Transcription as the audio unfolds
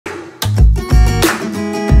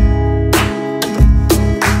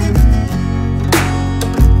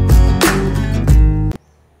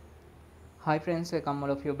Hi friends, welcome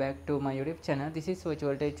all of you back to my YouTube channel. This is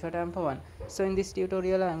Virtual Tech Number 1. So in this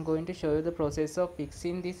tutorial I am going to show you the process of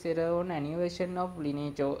fixing this error on any version of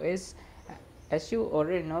Lineage OS. As you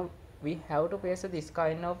already know, we have to face this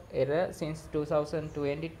kind of error since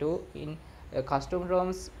 2022 in custom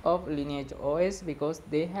ROMs of Lineage OS because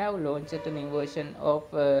they have launched a new version of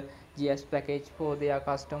GS package for their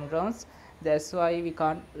custom ROMs. That's why we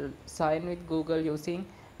can't sign with Google using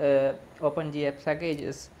OpenGS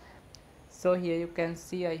packages. So here you can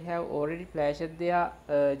see I have already flashed their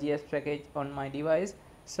GS package on my device.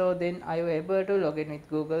 So then I was able to log in with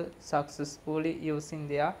Google successfully using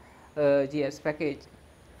their GS package.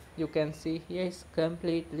 You can see here is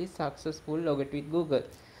completely successful logged with Google.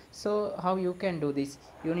 So how you can do this?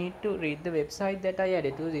 You need to read the website that I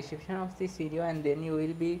added to the description of this video, and then you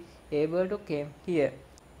will be able to come here.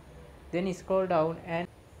 Then scroll down and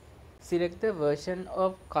select the version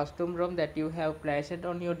of custom ROM that you have flashed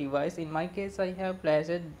on your device. In my case, I have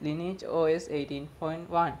flashed Lineage OS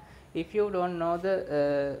 18.1. If you don't know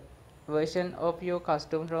the version of your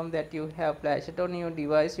custom ROM that you have flashed on your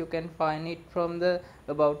device, you can find it from the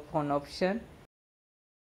About Phone option.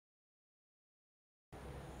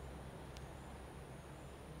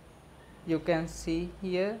 You can see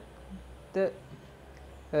here the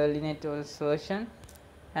Lineage OS version,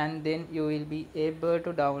 and then you will be able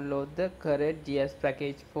to download the correct GS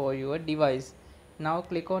package for your device. Now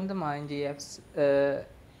click on the MyGS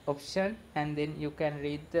option, and then you can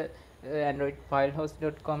read the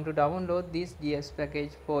androidfilehost.com to download this GS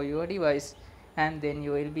package for your device, and then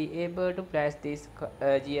you will be able to flash this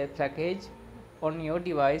GS package on your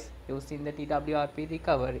device using the TWRP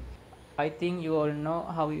recovery. I think you all know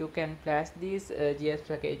how you can flash this GS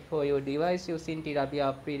package for your device using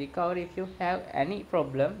TWRP recovery. If you have any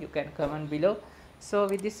problem, you can comment below. So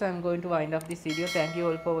with this, I am going to wind up this video. Thank you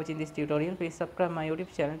all for watching this tutorial. Please subscribe my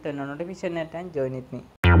YouTube channel, turn on notification and join with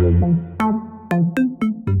me.